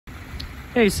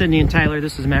Hey Sydney and Tyler,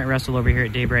 this is Matt Russell over here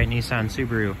at Daybright Nissan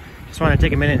Subaru. Just want to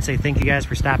take a minute and say thank you guys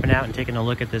for stopping out and taking a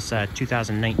look at this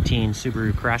 2019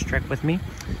 Subaru Crosstrek with me.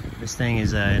 This thing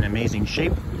is in amazing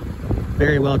shape,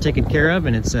 very well taken care of,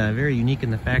 and it's very unique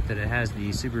in the fact that it has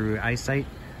the Subaru EyeSight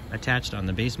attached on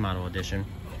the base model edition.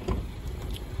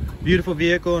 Beautiful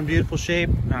vehicle in beautiful shape.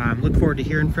 Look forward to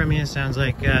hearing from you. It sounds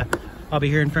like I'll be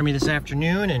hearing from you this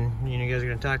afternoon, and you guys are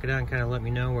going to talk it out and kind of let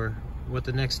me know what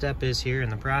the next step is here in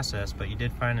the process. But you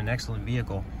did find an excellent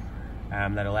vehicle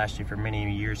that'll last you for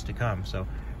many years to come. So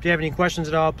if you have any questions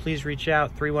at all, please reach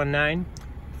out,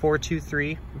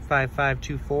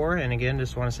 319-423-5524. And again,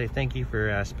 just want to say thank you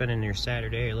for spending your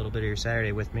Saturday, a little bit of your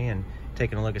Saturday with me and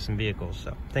taking a look at some vehicles.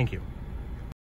 So thank you.